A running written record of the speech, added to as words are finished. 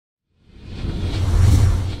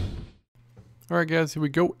Alright guys, here we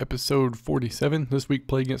go, episode 47. This week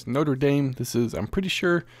play against Notre Dame. This is, I'm pretty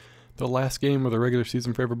sure, the last game of the regular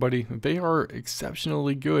season for everybody. They are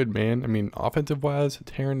exceptionally good, man. I mean, offensive-wise,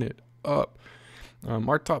 tearing it up.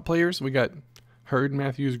 Our top players, we got Hurd,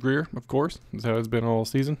 Matthews, Greer, of course. That's how it's been all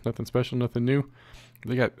season. Nothing special, nothing new.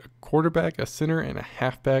 They got a quarterback, a center, and a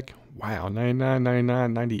halfback. Wow, 99,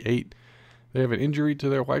 99, 98. They have an injury to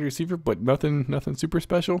their wide receiver, but nothing super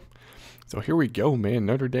special. So here we go, man.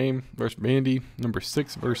 Notre Dame versus Vandy, number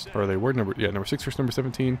 6 versus, or they were number 6 versus number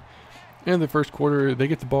 17. In the first quarter, they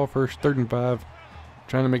get the ball first, 3rd and 5.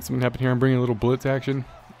 Trying to make something happen here. I'm bringing a little blitz action.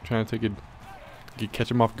 Trying to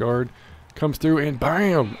catch him off guard. Comes through and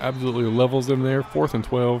bam! Absolutely levels them there. 4th and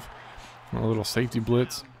 12. A little safety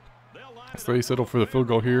blitz. So they settle for the field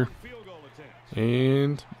goal here.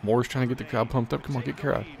 And Moore's trying to get the crowd pumped up. Come on, get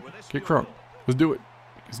crowd. Get crunk. Let's do it.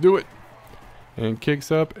 Let's do it. And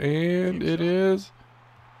kicks up, and it is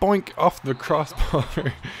boink off the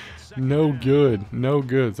crossbar. No good. No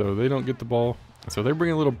good. So they don't get the ball. So they're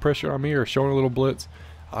bringing a little pressure on me, or showing a little blitz.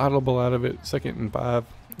 Audible out of it. 2nd and 5.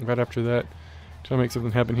 Right after that. Trying to make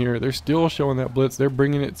something happen here. They're still showing that blitz. They're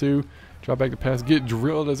bringing it to. Drop back to pass. Get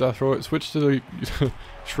drilled as I throw it. Switch to the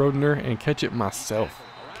Schroeder and catch it myself.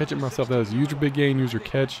 Catch it myself. That is use your big gain, use your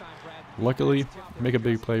catch. Luckily, make a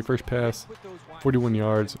big play. First pass, 41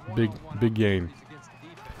 yards. Big gain.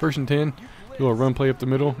 1st and 10. Do a little run play up the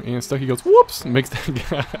middle. And Stuckey goes, whoops. Makes that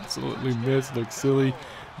guy absolutely miss. Looks silly.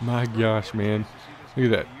 My gosh, man.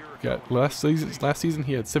 Look at that. Got last season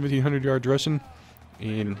he had 1,700 yards rushing.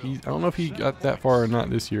 And I don't know if he got that far or not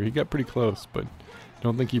this year. He got pretty close, but I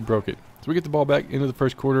don't think he broke it. So we get the ball back into the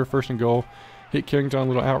first quarter. 1st and goal. Hit Carrington on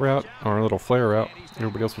a little out route, or a little flare route.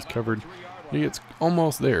 Everybody else was covered. He gets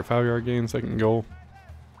almost there. 5-yard gain, 2nd goal.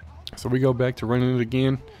 So we go back to running it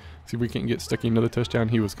again. See if we can get Stuckey another touchdown.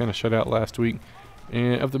 He was kind of shut out last week.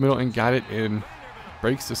 And up the middle and got it, and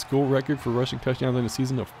breaks the school record for rushing touchdowns in a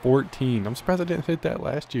season of 14. I'm surprised I didn't hit that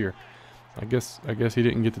last year. I guess he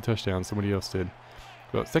didn't get the touchdown. Somebody else did.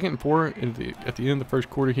 But 2nd and 4 at the end of the first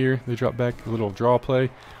quarter here. They drop back a little draw play.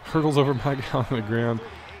 Hurdles over my guy on the ground.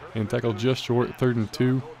 And tackle just short. 3rd and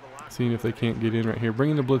 2. Seeing if they can't get in right here.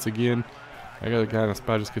 Bringing the blitz again. I got a guy in a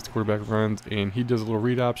spot, just gets the quarterback runs, and he does a little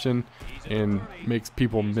read option and makes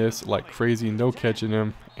people miss like crazy. No catching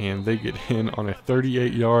him, and they get in on a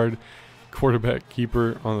 38-yard quarterback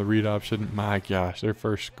keeper on the read option. My gosh, their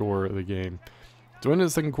first score of the game. So into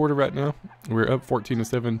the 2nd quarter right now. We're up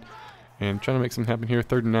 14-7 and trying to make something happen here.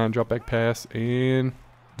 3rd and 9, drop back pass, and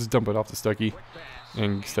just dump it off to Stuckey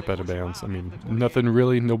and step out of bounds. I mean, nothing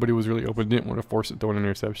really. Nobody was really open. Didn't want to force it, throw an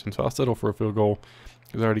interception. So I'll settle for a field goal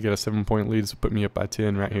because I already got a 7-point lead. So put me up by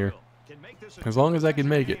 10 right here. As long as I can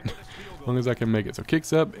make it. As long as I can make it. So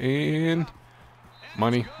kicks up and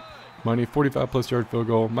money. 45-plus yard field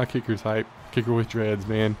goal. My kicker's hype. Kicker with dreads,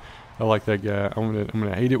 man. I like that guy. I'm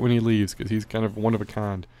gonna hate it when he leaves because he's kind of one of a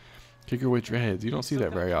kind. Kicker with dreads. You don't see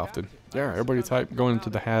that very often. Yeah, everybody's hype going into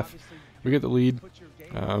the half. We get the lead.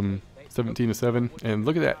 17-7, and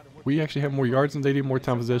look at that. We actually have more yards than they do, more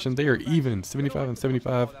time possession. They are even, 75 and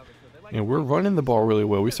 75, and we're running the ball really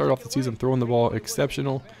well. We started off the season throwing the ball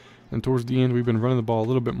exceptional, and towards the end we've been running the ball a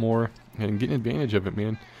little bit more and getting advantage of it,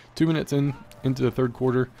 man. 2 minutes into the 3rd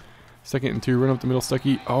quarter. 2nd and 2, run up the middle.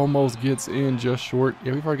 Stuckey almost gets in just short.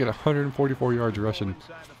 Yeah, we've already got 144 yards rushing.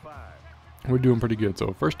 We're doing pretty good. So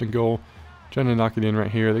 1st and goal. Trying to knock it in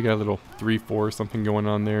right here. They got a little 3-4 something going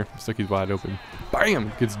on there. Stuckey's wide open.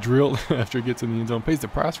 Bam! Gets drilled after he gets in the end zone. Pays the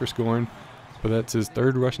price for scoring. But that's his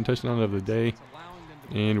 3rd rushing touchdown of the day.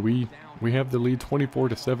 And we have the lead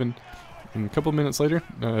 24-7. And a couple minutes later,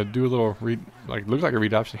 do a little read, looks like a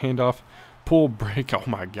read option handoff. Pull break. Oh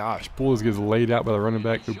my gosh. Pull gets laid out by the running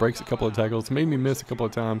back who breaks a couple of tackles. Made me miss a couple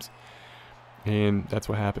of times. And that's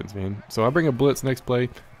what happens, man. So I bring a blitz next play.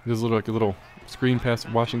 There's a little screen pass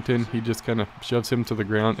to Washington. He just kind of shoves him to the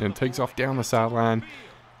ground and takes off down the sideline.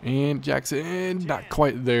 And Jackson, not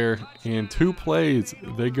quite there. And 2 plays,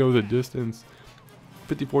 they go the distance.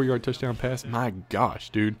 54-yard touchdown pass. My gosh,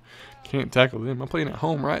 dude. Can't tackle them. I'm playing at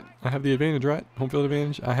home, right? I have the advantage, right? Home field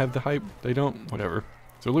advantage. I have the hype. They don't. Whatever.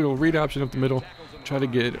 So a little read option up the middle. Try to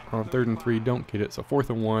get it on 3rd and 3. Don't get it. So 4th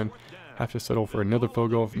and 1. Have to settle for another field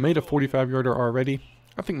goal. Made a 45-yarder already.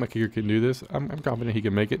 I think my kicker can do this. I'm confident he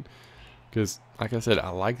can make it. Because, like I said, I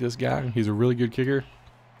like this guy. He's a really good kicker.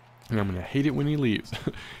 And I'm going to hate it when he leaves.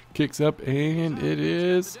 Kicks up, and it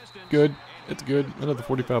is good. It's good. Another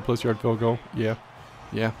 45-plus yard field goal. Yeah.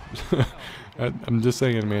 I'm just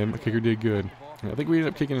saying, man. My kicker did good. I think we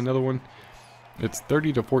ended up kicking another one. It's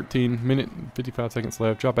 30-14. Minute and 55 seconds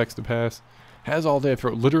left. Drop backs to pass. Has all day to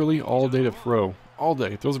throw. Literally all day to throw. All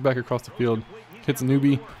day. Throws it back across the field. Hits a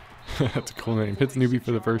newbie. That's a cool name. Hits newbie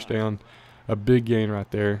for the first down. A big gain right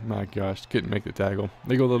there. My gosh, couldn't make the tackle.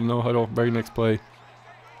 They go a little no huddle. Very next play.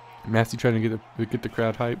 Massey trying to get the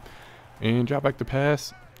crowd hype. And drop back the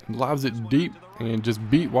pass. Lobs it deep and just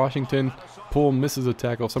beat Washington. Pull, misses a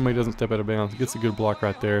tackle. Somebody doesn't step out of bounds. Gets a good block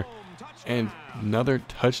right there. And another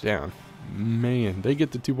touchdown. Man, they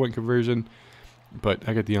get the 2-point conversion. But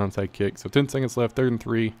I got the onside kick. So 10 seconds left, 3rd and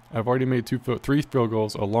 3. I've already made 3 field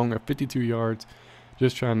goals along at 52 yards.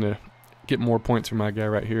 Just trying to get more points from my guy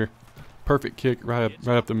right here. Perfect kick right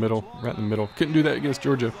up the middle, right in the middle. Couldn't do that against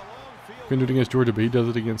Georgia. Couldn't do it against Georgia, but he does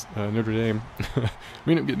it against Notre Dame.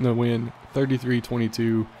 We end up getting the win,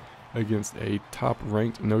 33-22 against a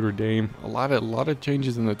top-ranked Notre Dame. A lot of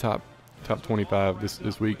changes in the top 25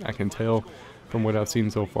 this week. I can tell from what I've seen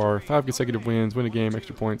so far. 5 consecutive wins, win a game,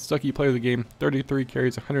 extra points. Stuckey player of the game, 33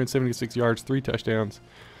 carries, 176 yards, 3 touchdowns.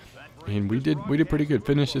 And we did pretty good.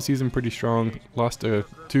 Finished the season pretty strong. Lost to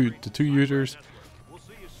two users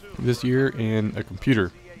this year and a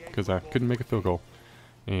computer because I couldn't make a field goal.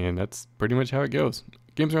 And that's pretty much how it goes.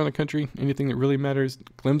 Games around the country, anything that really matters.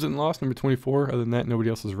 Clemson lost, number 24. Other than that, nobody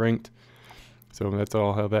else is ranked. So that's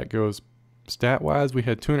all how that goes. Stat-wise, we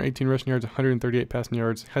had 218 rushing yards, 138 passing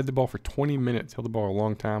yards. Had the ball for 20 minutes. Held the ball a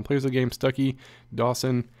long time. Players of the game, Stuckey,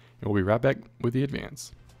 Dawson. And we'll be right back with the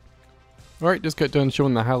advance. All right, just got done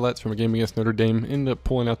showing the highlights from a game against Notre Dame. Ended up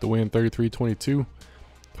pulling out the win, 33-22.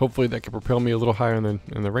 Hopefully that can propel me a little higher in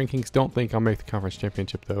the rankings. Don't think I'll make the conference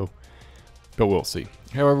championship, though. But we'll see.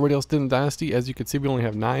 How everybody else did in Dynasty. As you can see, we only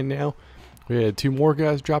have 9 now. We had 2 more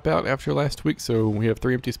guys drop out after last week, so we have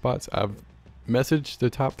 3 empty spots. I've messaged the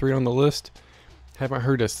top 3 on the list. Haven't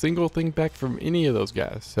heard a single thing back from any of those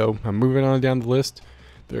guys. So I'm moving on down the list.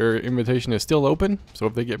 Their invitation is still open, so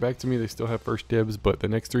if they get back to me, they still have first dibs. But the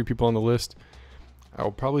next 3 people on the list,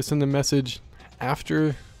 I'll probably send a message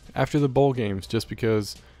after the bowl games, just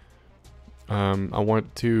because I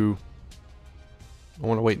want to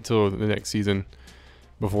wait until the next season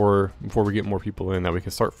before we get more people in, that we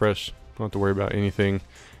can start fresh. Don't have to worry about anything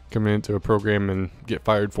coming into a program and get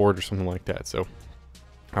fired for it or something like that. So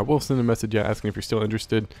I will send a message out asking if you're still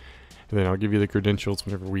interested, and then I'll give you the credentials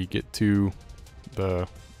whenever we get to the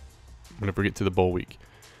bowl week,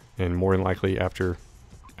 and more than likely after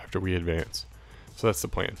we advance. So that's the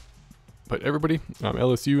plan. But everybody,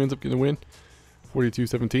 LSU ends up getting the win,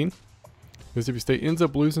 42-17. Mississippi State ends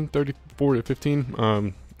up losing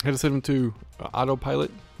 34-15. Had to set them to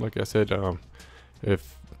autopilot. Like I said,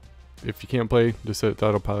 if you can't play, just set it to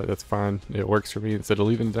autopilot. That's fine. It works for me. Instead of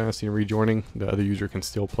leaving the Dynasty and rejoining, the other user can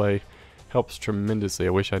still play. Helps tremendously. I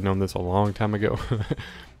wish I'd known this a long time ago,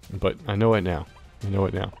 but I know it now.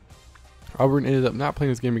 Auburn ended up not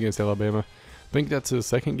playing this game against Alabama. I think that's his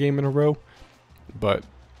 2nd game in a row, but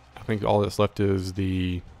I think all that's left is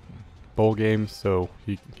the bowl game, so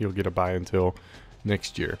he'll get a bye until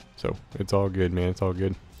next year. So it's all good, man. It's all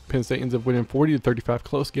good. Penn State ends up winning 40-35.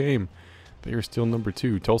 Close game. They are still number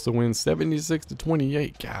 2. Tulsa wins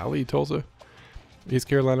 76-28. Golly, Tulsa. East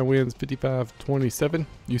Carolina wins 55-27.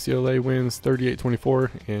 UCLA wins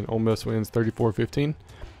 38-24, and Ole Miss wins 34-15.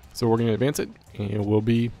 So we're gonna advance it, and we'll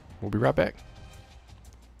be right back.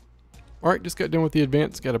 All right, just got done with the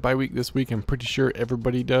advance. Got a bye week this week. I'm pretty sure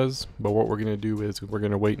everybody does. But what we're going to do is we're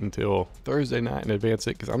going to wait until Thursday night and advance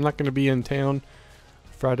it, because I'm not going to be in town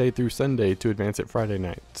Friday through Sunday to advance it Friday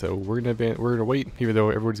night. So we're going to wait, even though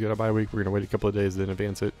everybody's got a bye week. We're going to wait a couple of days, then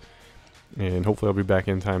advance it. And hopefully I'll be back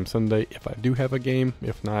in time Sunday if I do have a game.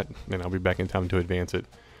 If not, then I'll be back in time to advance it.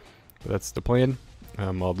 But that's the plan.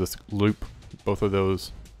 I'll just loop both of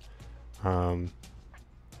those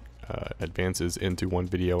advances into one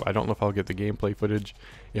video. I don't know if I'll get the gameplay footage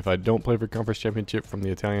if I don't play for conference championship from the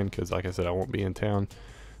Italian, because like I said, I won't be in town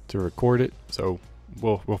to record it. So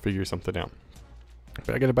we'll figure something out.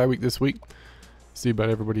 But I got a bye week this week. See about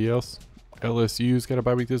everybody else. LSU's got a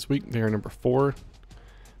bye week this week. They're number 4.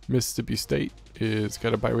 Mississippi State is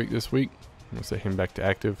got a bye week this week. I'm gonna set him back to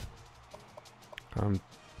active.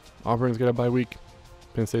 Auburn's got a bye week.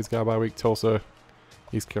 Penn State's got a bye week. Tulsa,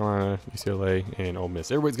 East Carolina, UCLA, and Ole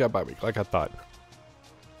Miss. Everybody's got a bye week, like I thought.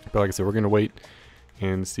 But like I said, we're gonna wait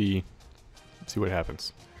and see what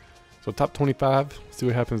happens. So top 25, see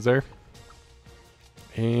what happens there.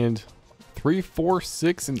 And 3, 4,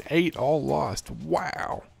 6, and 8 all lost.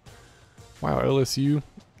 Wow. LSU.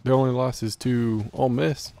 Their only loss is to Ole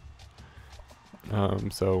Miss.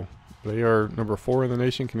 So they are number 4 in the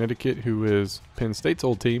nation. Connecticut, who is Penn State's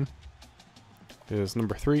old team, is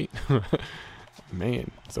number 3. Man,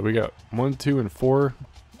 so we got 1, 2, and 4.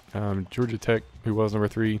 Georgia Tech, who was number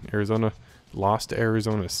 3. Arizona lost to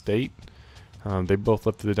Arizona State. They both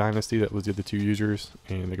left to the Dynasty. That was the other 2 users,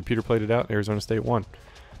 and the computer played it out. Arizona State won.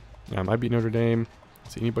 I beat Notre Dame.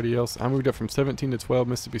 See anybody else? I moved up from 17 to 12.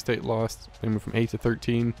 Mississippi State lost. They moved from 8 to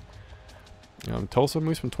 13. Tulsa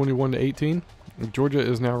moves from 21 to 18. Georgia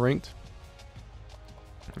is now ranked.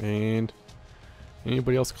 And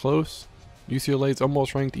anybody else close? UCLA's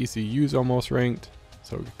almost ranked. ECU's almost ranked.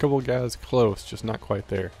 So a couple of guys close, just not quite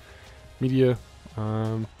there. Media,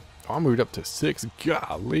 I moved up to 6.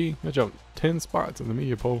 Golly, I jumped 10 spots in the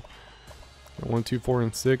media poll. 1, 2, 4,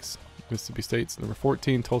 and 6. Mississippi State's number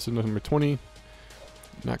 14. Tulsa number 20.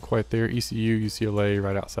 Not quite there. ECU, UCLA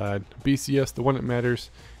right outside. BCS, the one that matters.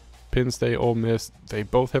 Penn State, Ole Miss. They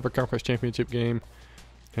both have a conference championship game.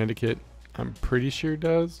 Connecticut, I'm pretty sure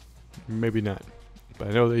does. Maybe not, but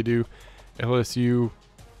I know they do. LSU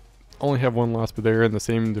only have one loss, but they're in the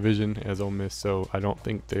same division as Ole Miss, so I don't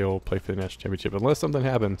think they'll play for the national championship unless something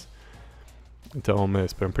happens to Ole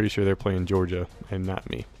Miss, but I'm pretty sure they're playing Georgia and not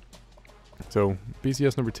me. So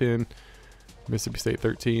BCS number 10, Mississippi State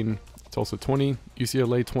 13, Tulsa 20,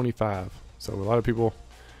 UCLA 25. So a lot of people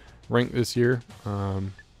ranked this year,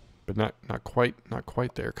 but not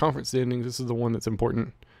quite there. Conference standings, this is the one that's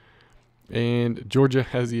important. And Georgia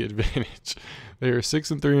has the advantage. They are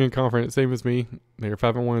 6-3 in conference, same as me. They are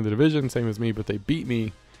 5-1 in the division, same as me, but they beat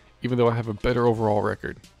me even though I have a better overall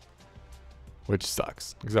record, which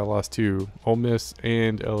sucks because I lost to Ole Miss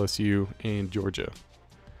and LSU and Georgia.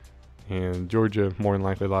 And Georgia more than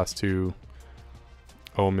likely lost to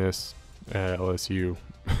Ole Miss, LSU.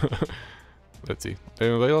 Let's see. They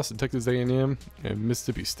lost to Texas A&M and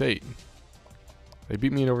Mississippi State. They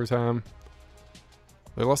beat me in overtime.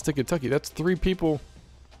 They lost to Kentucky. That's 3 people.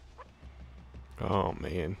 Oh,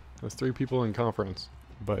 man. That's 3 people in conference.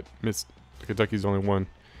 But Kentucky's the only one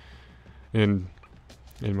in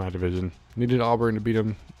my division. Needed Auburn to beat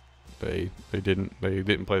them. They didn't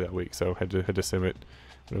play that week, so had to sim it.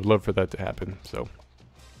 I would love for that to happen. So,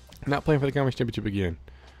 not playing for the conference championship again.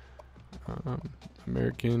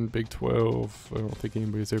 American, Big 12. I don't think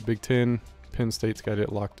anybody's there. Big 10. Penn State's got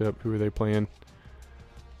it locked up. Who are they playing?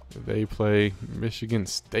 They play Michigan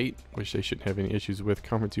State, which they shouldn't have any issues with.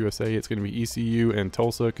 Conference USA, it's going to be ECU and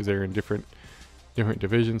Tulsa because they're in different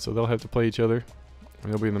divisions, so they'll have to play each other.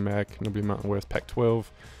 And they'll be in the MAC, and they'll be in Mountain West. Pac-12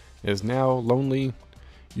 is now lonely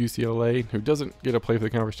UCLA, who doesn't get to play for the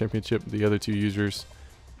conference championship. The other 2 users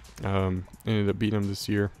ended up beating them this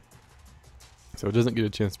year, so it doesn't get a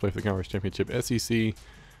chance to play for the conference championship. SEC,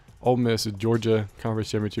 Ole Miss, Georgia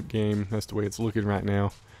conference championship game. That's the way it's looking right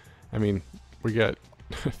now. I mean, we got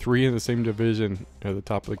 3 in the same division at the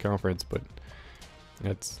top of the conference, but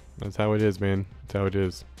that's how it is, man. That's how it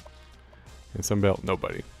is. And Sun Belt,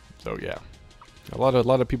 nobody. So yeah, a lot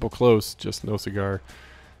of people close, just no cigar.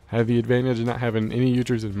 Have the advantage of not having any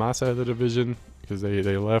users in my side of the division because they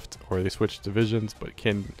left or they switched divisions, but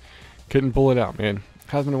couldn't pull it out, man.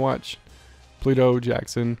 Heisman to watch: Pluto,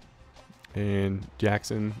 Jackson, and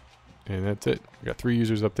that's it. We got 3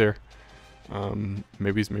 users up there.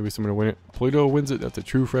 Maybe someone will win it. Pluto wins it. That's a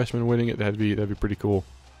true freshman winning it. That'd be pretty cool.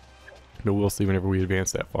 But we'll see whenever we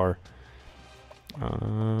advance that far.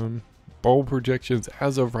 Bowl projections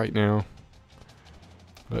as of right now.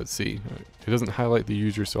 Let's see. It doesn't highlight the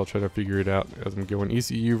user, so I'll try to figure it out as I'm going.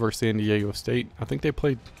 ECU versus San Diego State. I think they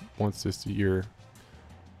played once this year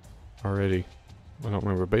already. I don't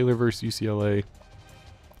remember. Baylor versus UCLA.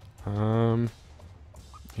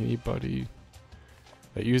 Anybody?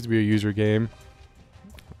 That used to be a user game.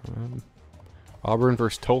 Auburn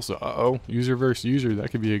versus Tulsa. User versus user. That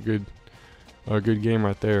could be a good game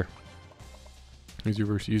right there. User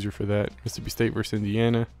versus user for that. Mississippi State versus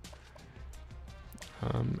Indiana.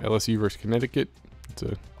 LSU versus Connecticut.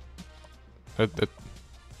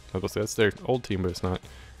 That's their old team, but it's not.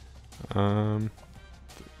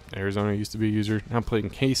 Arizona used to be a user. Now I'm playing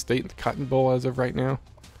K-State in the Cotton Bowl as of right now.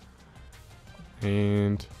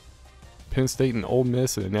 And Penn State and Ole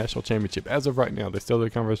Miss in the national championship. As of right now, they still have the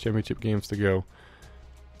conference championship games to go.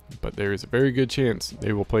 But there is a very good chance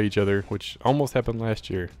they will play each other, which almost happened last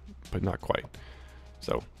year, but not quite.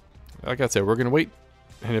 So, like I said, we're going to wait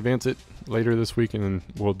and advance it later this week, and then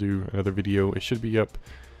we'll do another video. It should be up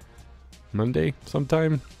Monday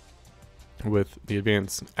sometime with the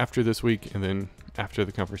advance after this week and then after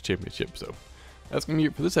the conference championship. So, that's going to be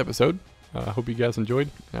it for this episode. I hope you guys enjoyed,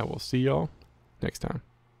 and I will see y'all next time.